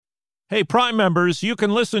Hey, Prime members, you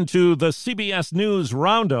can listen to the CBS News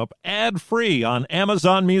Roundup ad-free on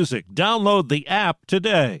Amazon Music. Download the app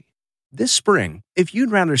today. This spring, if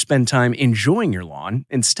you'd rather spend time enjoying your lawn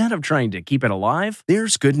instead of trying to keep it alive,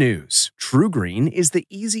 there's good news. TruGreen is the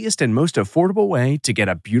easiest and most affordable way to get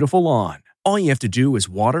a beautiful lawn. All you have to do is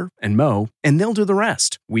water and mow, and they'll do the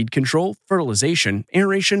rest. Weed control, fertilization,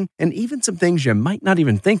 aeration, and even some things you might not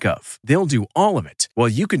even think of. They'll do all of it, while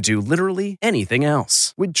you can do literally anything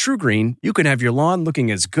else. With TruGreen, you can have your lawn looking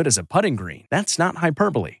as good as a putting green. That's not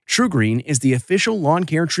hyperbole. TruGreen is the official lawn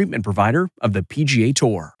care treatment provider of the PGA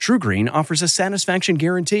Tour. TruGreen offers a satisfaction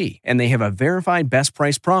guarantee, and they have a verified best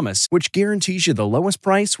price promise, which guarantees you the lowest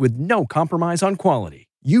price with no compromise on quality.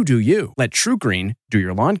 You do you. Let TruGreen do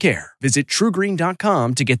your lawn care. Visit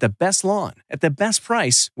TruGreen.com to get the best lawn at the best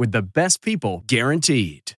price with the best people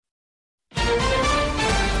guaranteed.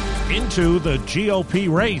 Into the GOP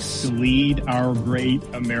race. To lead our great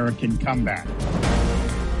American comeback.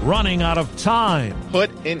 Running out of time.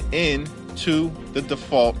 Put an end to the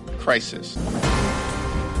default crisis.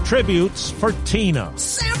 Tributes for Tina.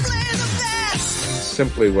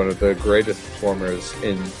 Simply one of the greatest performers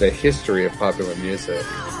in the history of popular music.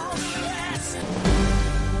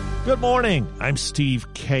 Good morning. I'm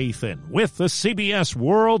Steve Kathan with the CBS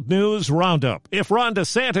World News Roundup. If Ron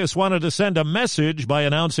DeSantis wanted to send a message by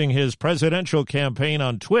announcing his presidential campaign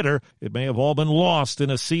on Twitter, it may have all been lost in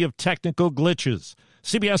a sea of technical glitches.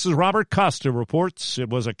 CBS's Robert Costa reports it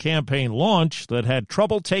was a campaign launch that had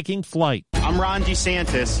trouble taking flight. I'm Ron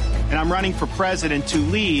DeSantis, and I'm running for president to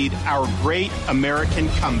lead our great American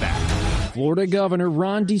comeback. Florida Governor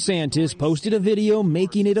Ron DeSantis posted a video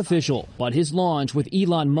making it official, but his launch with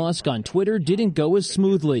Elon Musk on Twitter didn't go as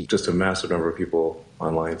smoothly. Just a massive number of people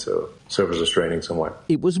online, so servers are straining somewhat.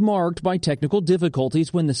 It was marked by technical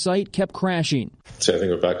difficulties when the site kept crashing. So I think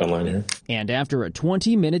we're back online here. And after a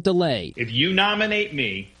 20-minute delay. If you nominate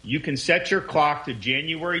me, you can set your clock to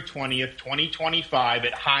January 20th, 2025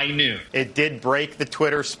 at high noon. It did break the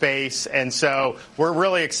Twitter space, and so we're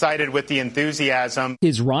really excited with the enthusiasm.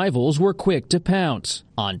 His rivals were quick to pounce.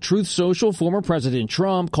 On Truth Social, former President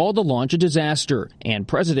Trump called the launch a disaster, and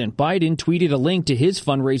President Biden tweeted a link to his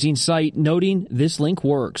fundraising site, noting this link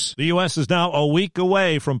works. The U.S. is now a week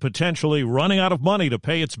away from potentially running out of money to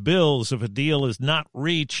pay its bills if a deal is not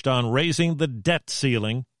reached on raising the debt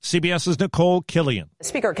ceiling. CBS's Nicole Killian.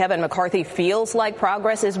 Speaker Kevin McCarthy feels like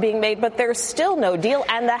progress is being made, but there's still no deal,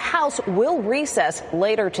 and the House will recess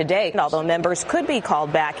later today, although members could be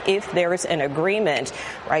called back if there's an agreement.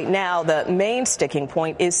 Right now, the main sticking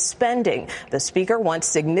point is spending. The Speaker wants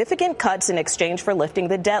significant cuts in exchange for lifting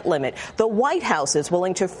the debt limit. The White House is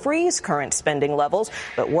willing to freeze current spending levels,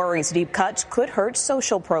 but worries deep cuts could hurt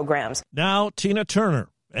social programs. Now, Tina Turner,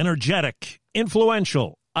 energetic,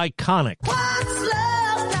 influential, iconic.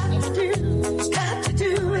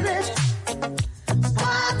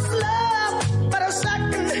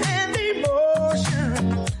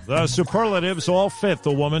 The superlatives all fit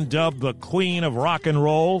the woman dubbed the Queen of Rock and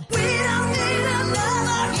Roll.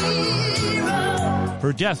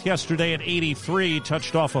 Her death yesterday at 83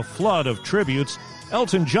 touched off a flood of tributes.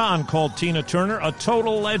 Elton John called Tina Turner a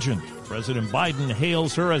total legend. President Biden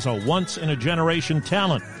hails her as a once-in-a-generation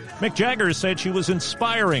talent. Mick Jagger said she was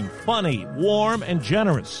inspiring, funny, warm, and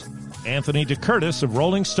generous. Anthony DeCurtis of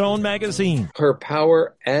Rolling Stone magazine. Her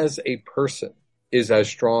power as a person is as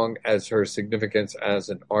strong as her significance as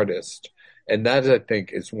an artist. And that, I think,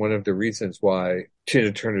 is one of the reasons why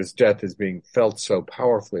Tina Turner's death is being felt so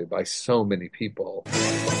powerfully by so many people.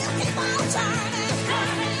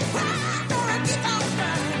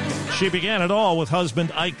 She began it all with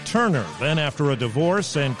husband Ike Turner. Then after a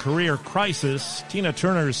divorce and career crisis, Tina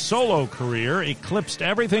Turner's solo career eclipsed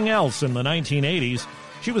everything else in the 1980s.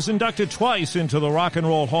 She was inducted twice into the Rock and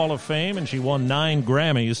Roll Hall of Fame, and she won 9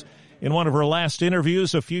 Grammys. In one of her last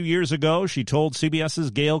interviews a few years ago, she told CBS's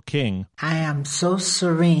Gayle King, I am so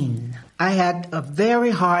serene. I had a very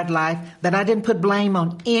hard life that I didn't put blame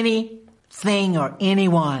on anything or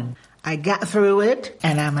anyone. I got through it,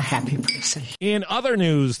 and I'm a happy person. In other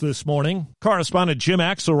news this morning, correspondent Jim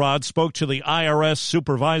Axelrod spoke to the IRS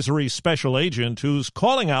supervisory special agent who's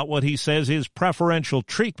calling out what he says is preferential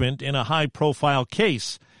treatment in a high-profile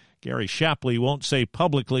case. Gary Shapley won't say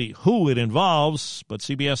publicly who it involves, but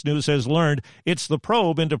CBS News has learned it's the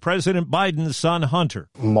probe into President Biden's son, Hunter.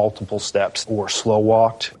 Multiple steps were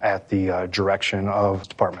slow-walked at the direction of the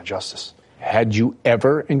Department of Justice. Had you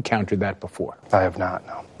ever encountered that before? I have not,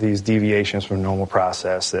 no. These deviations from normal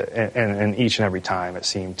process, and each and every time, it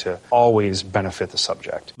seemed to always benefit the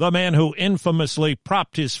subject. The man who infamously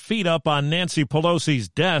propped his feet up on Nancy Pelosi's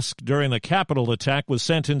desk during the Capitol attack was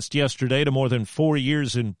sentenced yesterday to more than 4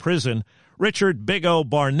 years in prison. Richard Big O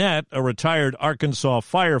Barnett, a retired Arkansas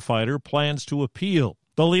firefighter, plans to appeal.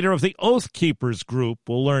 The leader of the Oath Keepers group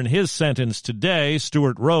will learn his sentence today.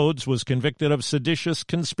 Stuart Rhodes was convicted of seditious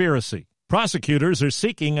conspiracy. Prosecutors are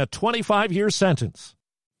seeking a 25-year sentence.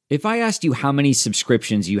 If I asked you how many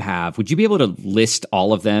subscriptions you have, would you be able to list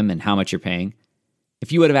all of them and how much you're paying?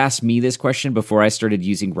 If you would have asked me this question before I started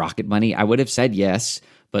using Rocket Money, I would have said yes.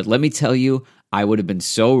 But let me tell you, I would have been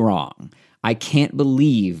so wrong. I can't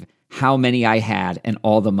believe how many I had and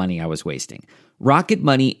all the money I was wasting. Rocket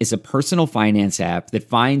Money is a personal finance app that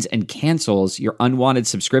finds and cancels your unwanted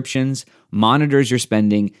subscriptions, monitors your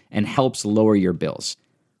spending, and helps lower your bills.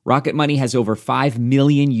 Rocket Money has over 5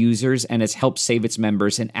 million users and has helped save its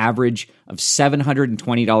members an average of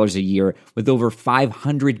 $720 a year with over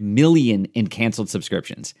 500 million in canceled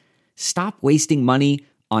subscriptions. Stop wasting money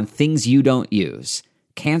on things you don't use.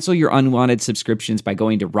 Cancel your unwanted subscriptions by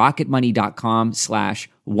going to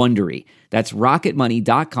rocketmoney.com/Wondery. That's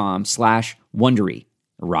rocketmoney.com/Wondery.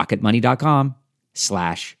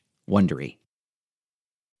 rocketmoney.com/Wondery.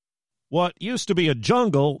 What used to be a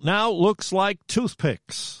jungle now looks like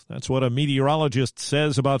toothpicks. That's what a meteorologist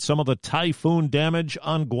says about some of the typhoon damage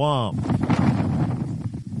on Guam.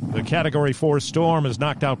 The Category 4 storm has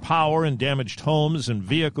knocked out power and damaged homes and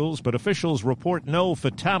vehicles, but officials report no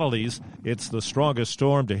fatalities. It's the strongest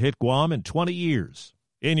storm to hit Guam in 20 years.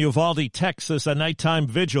 In Uvalde, Texas, a nighttime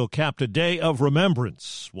vigil capped a day of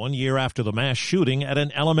remembrance, 1 year after the mass shooting at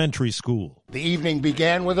an elementary school. The evening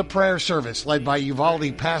began with a prayer service led by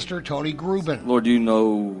Uvalde pastor Tony Grubin. Lord, you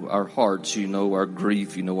know our hearts, you know our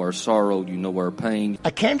grief, you know our sorrow, you know our pain.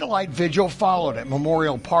 A candlelight vigil followed at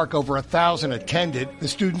Memorial Park. Over 1,000 attended. The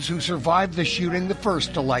students who survived the shooting, the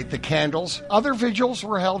first to light the candles. Other vigils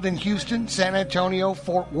were held in Houston, San Antonio,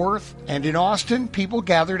 Fort Worth, and in Austin, people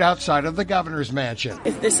gathered outside of the governor's mansion.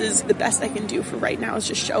 If this is the best I can do for right now is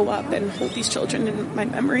just show up and hold these children in my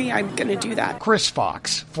memory, I'm going to do that. Chris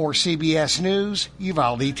Fox for CBS News,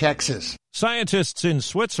 Uvalde, Texas. Scientists in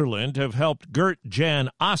Switzerland have helped Gert Jan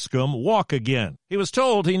Oskum walk again. He was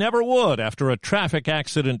told he never would after a traffic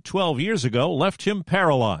accident 12 years ago left him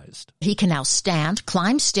paralyzed. He can now stand,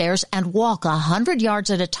 climb stairs, and walk 100 yards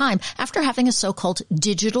at a time after having a so-called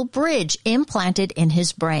digital bridge implanted in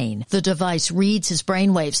his brain. The device reads his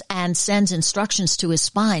brainwaves and sends instructions to his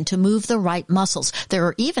spine to move the right muscles. There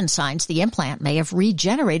are even signs the implant may have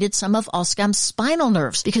regenerated some of Oskum's spinal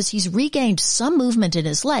nerves because he's regained some movement in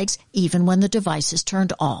his legs even when the device is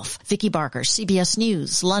turned off. Vicky Barker, CBS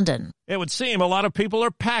News, London. It would seem a lot of people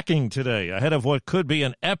are packing today ahead of what could be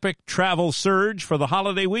an epic travel surge for the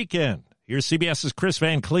holiday weekend. Here's CBS's Chris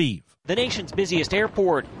Van Cleve. The nation's busiest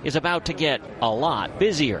airport is about to get a lot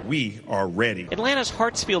busier. We are ready. Atlanta's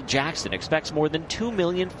Hartsfield-Jackson expects more than 2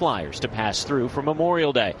 million flyers to pass through for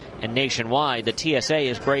Memorial Day. And nationwide, the TSA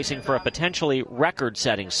is bracing for a potentially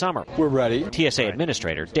record-setting summer. We're ready. TSA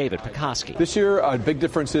Administrator David Pekoski. This year, a big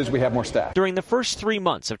difference is we have more staff. During the first 3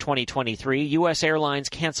 months of 2023, U.S. Airlines'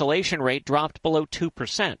 cancellation rate dropped below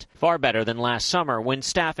 2%, far better than last summer when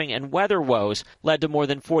staffing and weather woes led to more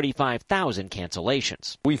than 45,000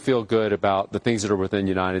 cancellations. We feel good about the things that are within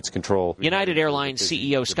United's control. United Airlines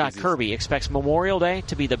CEO Scott Kirby expects Memorial Day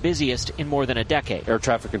to be the busiest in more than a decade. Air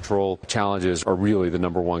traffic control challenges are really the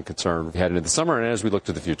number one concern heading into the summer and as we look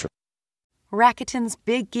to the future. Rakuten's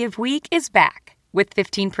Big Give Week is back with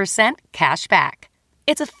 15% cash back.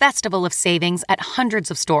 It's a festival of savings at hundreds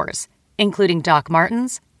of stores, including Doc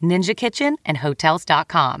Martens, Ninja Kitchen, and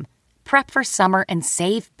Hotels.com. Prep for summer and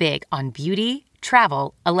save big on beauty,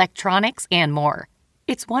 travel, electronics, and more.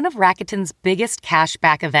 It's one of Rakuten's biggest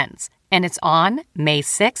cashback events, and it's on May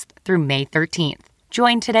 6th through May 13th.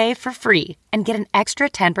 Join today for free and get an extra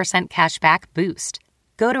 10% cashback boost.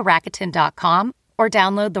 Go to Rakuten.com or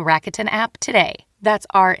download the Rakuten app today. That's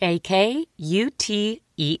RAKUTEN.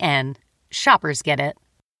 Shoppers get it.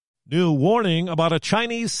 New warning about a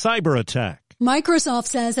Chinese cyber attack. Microsoft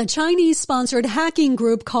says a Chinese-sponsored hacking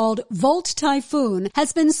group called Volt Typhoon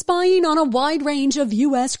has been spying on a wide range of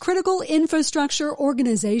U.S. critical infrastructure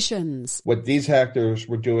organizations. What these hackers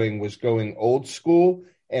were doing was going old school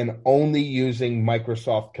and only using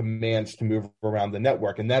Microsoft commands to move around the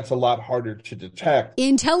network. And that's a lot harder to detect.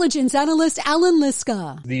 Intelligence analyst Alan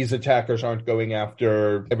Liska. These attackers aren't going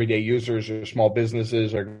after everyday users or small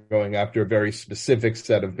businesses, are going after a very specific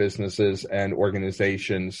set of businesses and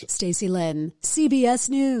organizations. Stacey Lynn, CBS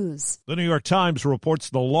News. The New York Times reports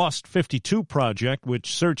the Lost 52 project,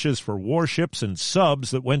 which searches for warships and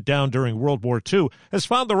subs that went down during World War II, has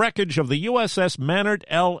found the wreckage of the USS Manard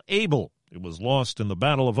L. Able. It was lost in the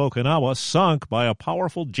Battle of Okinawa, sunk by a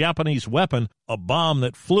powerful Japanese weapon, a bomb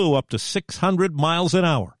that flew up to 600 miles an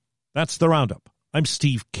hour. That's the Roundup. I'm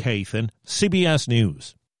Steve Kathan, CBS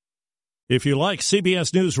News. If you like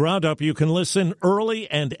CBS News Roundup, you can listen early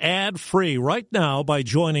and ad-free right now by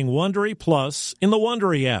joining Wondery Plus in the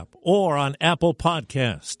Wondery app or on Apple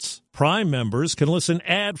Podcasts. Prime members can listen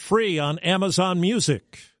ad-free on Amazon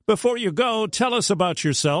Music. Before you go, tell us about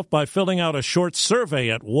yourself by filling out a short survey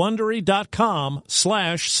at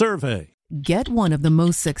Wondery.com/survey. Get one of the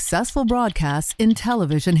most successful broadcasts in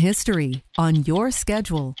television history on your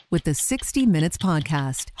schedule with the 60 Minutes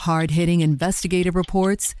podcast. Hard-hitting investigative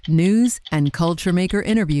reports, news, and culture maker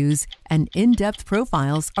interviews, and in-depth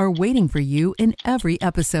profiles are waiting for you in every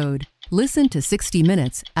episode. Listen to 60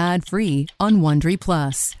 Minutes ad-free on Wondery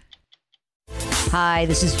Plus. Hi,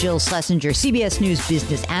 this is Jill Schlesinger, CBS News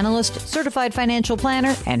business analyst, certified financial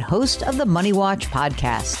planner, and host of the Money Watch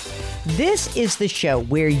podcast. This is the show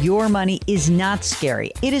where your money is not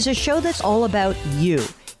scary. It is a show that's all about you.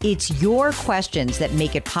 It's your questions that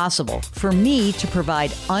make it possible for me to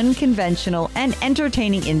provide unconventional and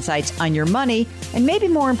entertaining insights on your money, and maybe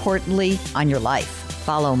more importantly, on your life.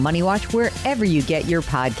 Follow Money Watch wherever you get your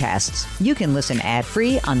podcasts. You can listen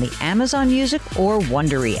ad-free on the Amazon Music or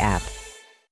Wondery app.